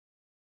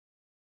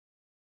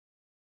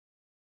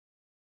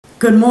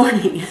Good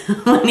morning.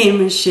 My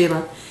name is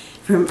Sheila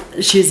from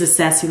She's a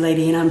Sassy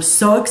Lady, and I'm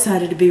so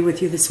excited to be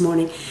with you this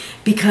morning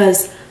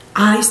because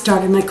I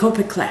started my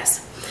Copic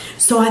class.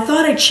 So I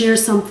thought I'd share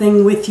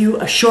something with you,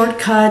 a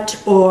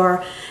shortcut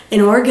or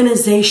an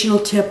organizational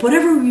tip,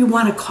 whatever you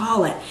want to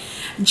call it,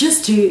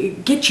 just to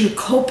get your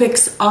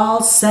Copics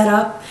all set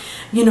up.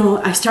 You know,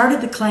 I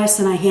started the class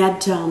and I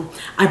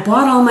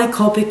bought all my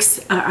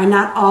Copics,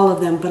 not all of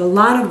them, but a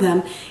lot of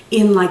them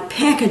in like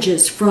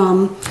packages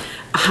from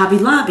Hobby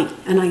Lobby,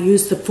 and I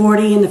used the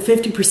 40 and the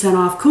 50%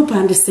 off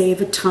coupon to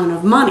save a ton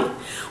of money.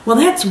 Well,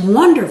 that's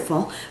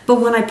wonderful, but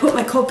when I put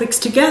my Copics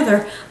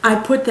together, I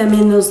put them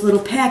in those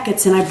little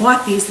packets, and I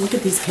bought these. Look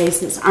at these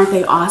cases. Aren't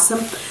they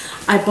awesome?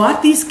 I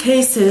bought these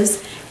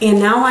cases, and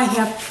now I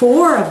have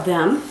 4 of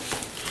them.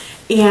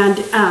 And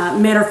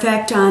matter of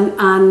fact,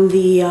 on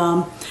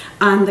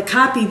the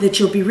copy that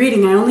you'll be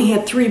reading, I only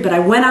had 3, but I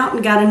went out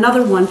and got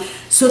another one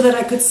so that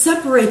I could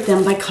separate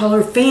them by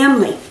color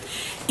family.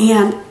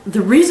 And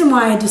the reason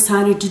why I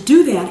decided to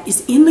do that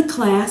is in the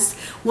class,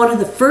 one of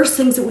the first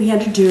things that we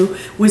had to do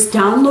was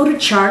download a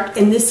chart,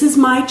 and this is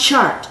my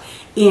chart.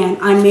 And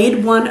I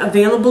made one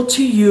available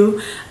to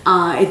you.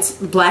 It's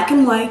black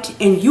and white,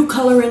 and you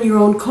color in your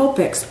own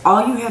Copics.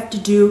 All you have to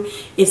do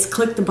is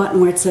click the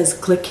button where it says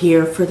click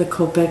here for the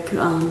Copic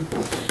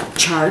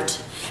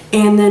chart,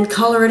 and then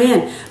color it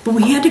in. But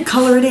we had to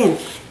color it in,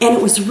 and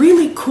it was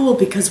really cool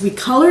because we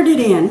colored it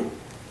in,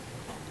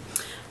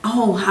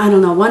 I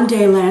don't know, one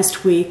day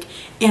last week,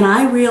 and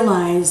I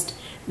realized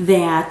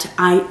that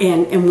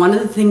and one of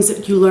the things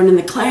that you learn in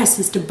the class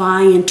is to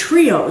buy in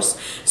trios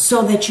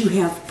so that you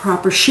have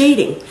proper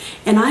shading.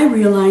 And I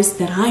realized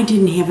that I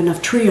didn't have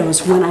enough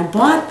trios. When I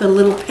bought the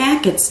little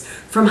packets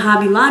from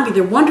Hobby Lobby,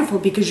 they're wonderful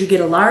because you get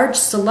a large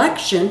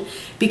selection,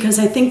 because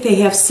I think they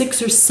have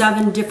 6 or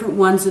 7 different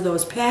ones of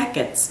those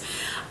packets.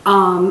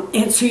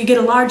 And so you get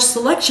a large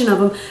selection of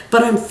them,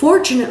 but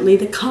unfortunately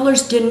the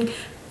colors didn't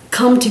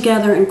come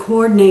together and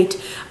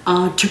coordinate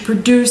to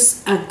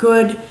produce a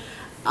good,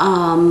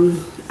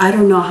 I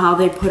don't know how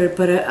they put it,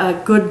 but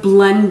a good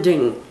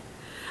blending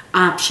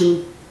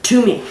option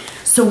to me.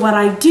 So what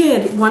I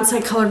did, once I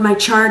colored my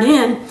chart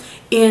in,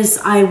 is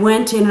I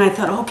went in and I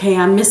thought, okay,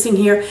 I'm missing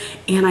here,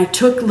 and I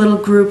took little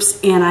groups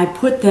and I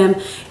put them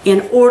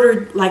in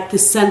ordered, like the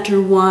center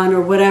one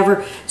or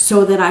whatever,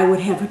 so that I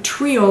would have a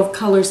trio of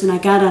colors. And I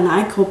got on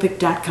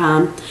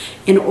iCopic.com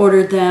and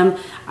ordered them.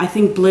 I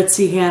think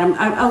Blitzy had them.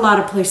 A lot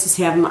of places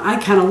have them. I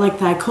kind of like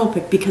the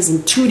iCopic because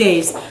in 2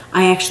 days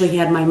I actually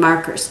had my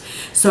markers.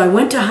 So I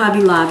went to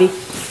Hobby Lobby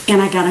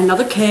and I got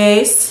another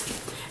case,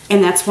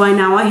 and that's why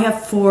now I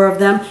have 4 of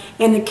them.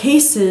 And the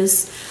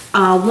cases,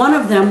 one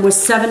of them was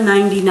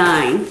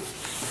 $7.99,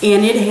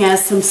 and it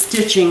has some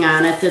stitching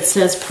on it that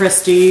says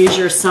Prestige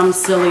or some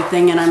silly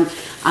thing, and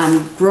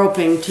I'm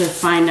groping to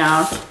find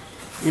out.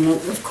 And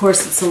of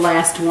course it's the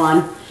last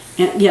one.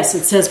 And yes,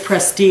 it says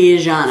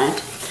Prestige on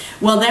it.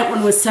 Well, that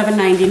one was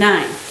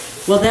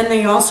 $7.99. Well, then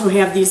they also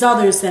have these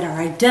others that are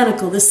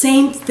identical, the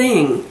same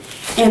thing,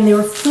 and they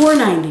were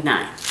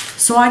 $4.99.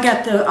 So I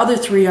got the other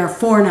 3 are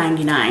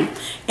 $4.99,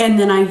 and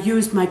then I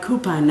used my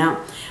coupon. Now,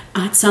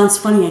 it sounds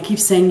funny, I keep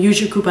saying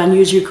use your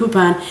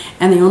coupon,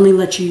 and they only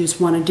let you use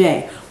 1 a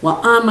day. Well,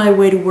 on my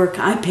way to work,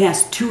 I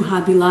passed 2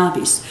 Hobby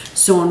Lobbies,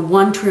 so on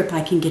one trip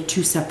I can get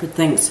 2 separate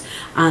things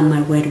on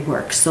my way to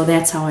work. So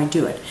that's how I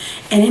do it.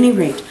 At any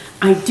rate,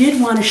 I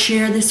did want to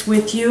share this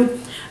with you.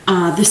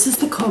 This is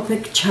the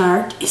Copic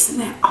chart. Isn't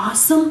that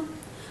awesome?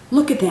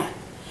 Look at that.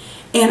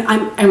 And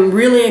I'm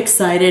really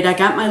excited. I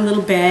got my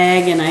little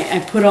bag, and I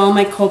put all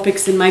my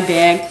Copics in my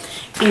bag,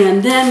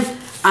 and then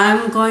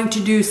I'm going to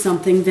do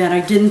something that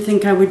I didn't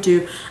think I would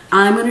do.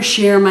 I'm going to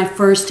share my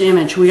first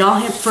image. We all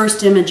have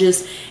first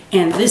images,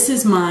 and this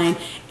is mine,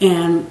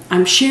 and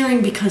I'm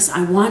sharing because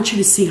I want you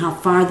to see how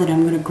far that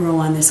I'm going to grow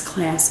on this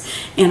class,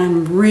 and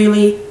I'm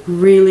really,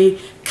 really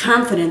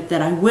confident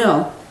that I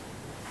will.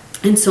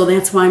 And so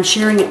that's why I'm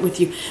sharing it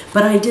with you.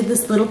 But I did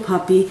this little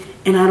puppy,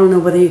 and I don't know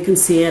whether you can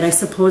see it. I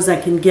suppose I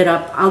can get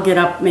up. I'll get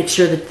up, make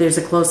sure that there's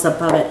a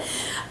close-up of it.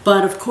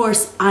 But of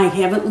course, I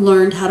haven't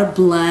learned how to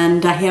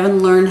blend. I haven't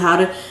learned how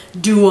to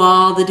do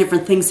all the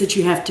different things that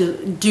you have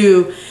to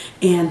do.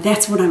 And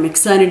that's what I'm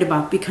excited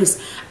about,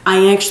 because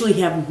I actually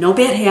have no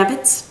bad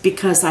habits,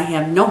 because I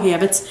have no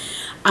habits.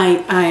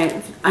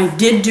 I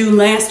did do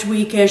last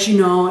week, as you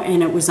know,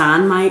 and it was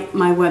on my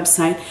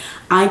website.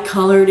 I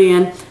colored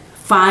in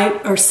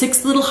 5 or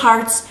 6 little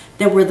hearts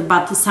that were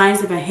about the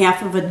size of a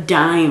half of a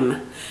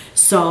dime.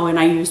 So, and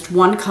I used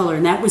 1 color,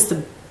 and that was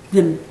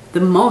the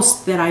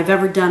most that I've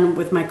ever done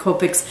with my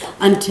Copics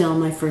until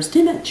my first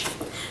image.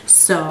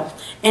 So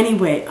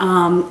anyway,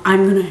 I'm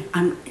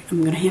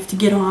gonna have to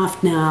get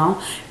off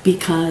now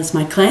because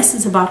my class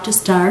is about to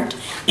start,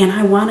 and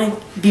I want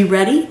to be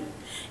ready.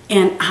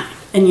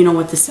 And you know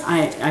what,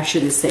 I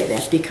shouldn't say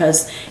that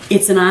because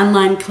it's an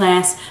online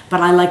class,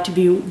 but I like to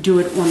do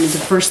it one of the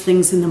first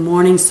things in the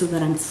morning so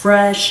that I'm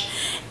fresh,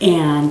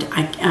 and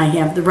I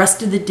have the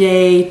rest of the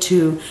day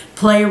to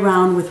play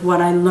around with what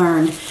I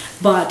learned.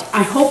 But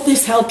I hope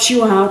this helps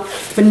you out.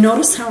 But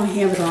notice how I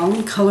have it all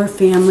in color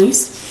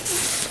families.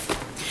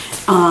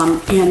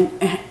 And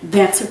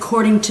that's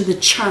according to the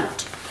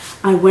chart.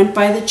 I went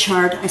by the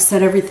chart. I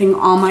set everything,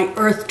 all my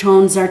earth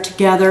tones are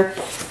together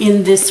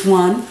in this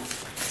one.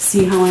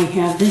 See how I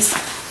have this?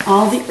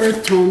 All the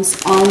earth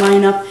tones all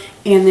line up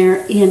and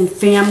they're in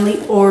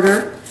family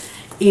order.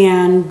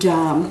 And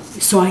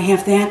so I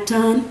have that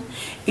done.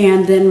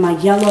 And then my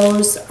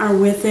yellows are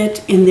with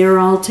it and they're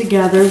all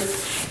together.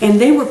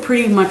 And they were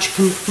pretty much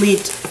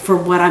complete for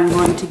what I'm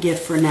going to get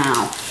for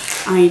now.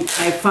 I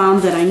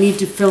found that I need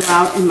to fill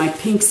out in my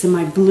pinks and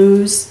my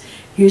blues.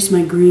 Here's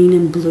my green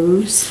and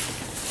blues.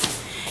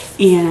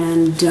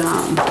 And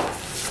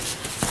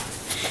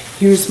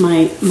here's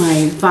my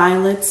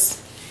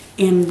violets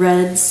and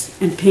reds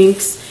and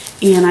pinks.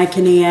 And I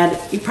can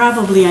add,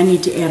 probably I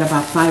need to add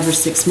about 5 or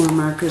 6 more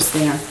markers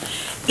there.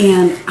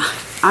 And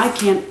I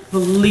can't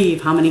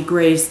believe how many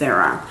grays there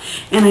are.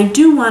 And I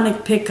do want to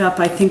pick up,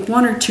 I think,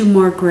 1 or 2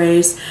 more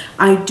grays.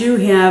 I do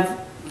have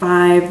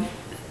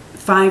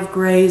five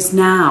grays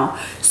now,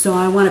 so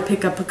I want to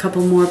pick up a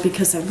couple more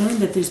because I learned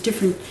that there's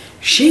different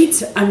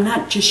shades. I'm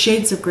not just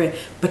shades of gray,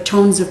 but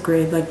tones of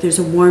gray. Like there's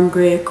a warm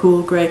gray, a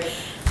cool gray.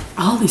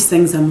 All these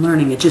things I'm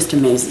learning, it just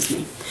amazes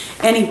me.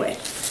 Anyway,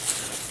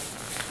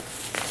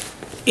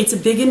 it's a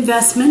big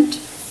investment,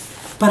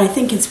 but I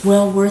think it's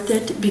well worth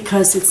it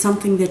because it's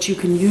something that you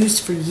can use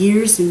for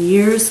years and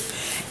years.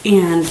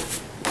 And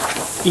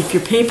if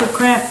you're paper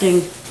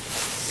crafting,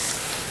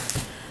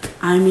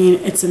 I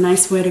mean, it's a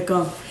nice way to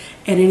go.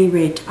 At any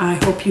rate, I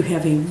hope you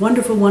have a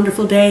wonderful,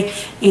 wonderful day.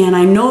 And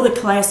I know the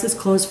class is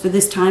closed for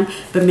this time,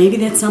 but maybe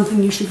that's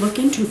something you should look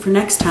into for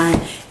next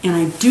time. And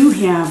I do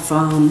have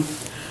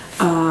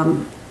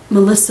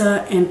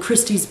Melissa and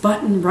Christy's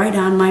button right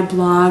on my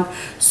blog.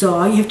 So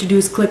all you have to do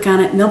is click on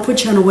it, and they'll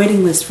put you on a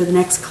waiting list for the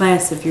next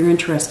class if you're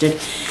interested.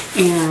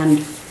 And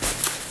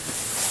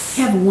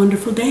have a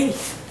wonderful day.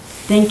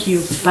 Thank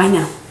you. Bye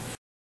now.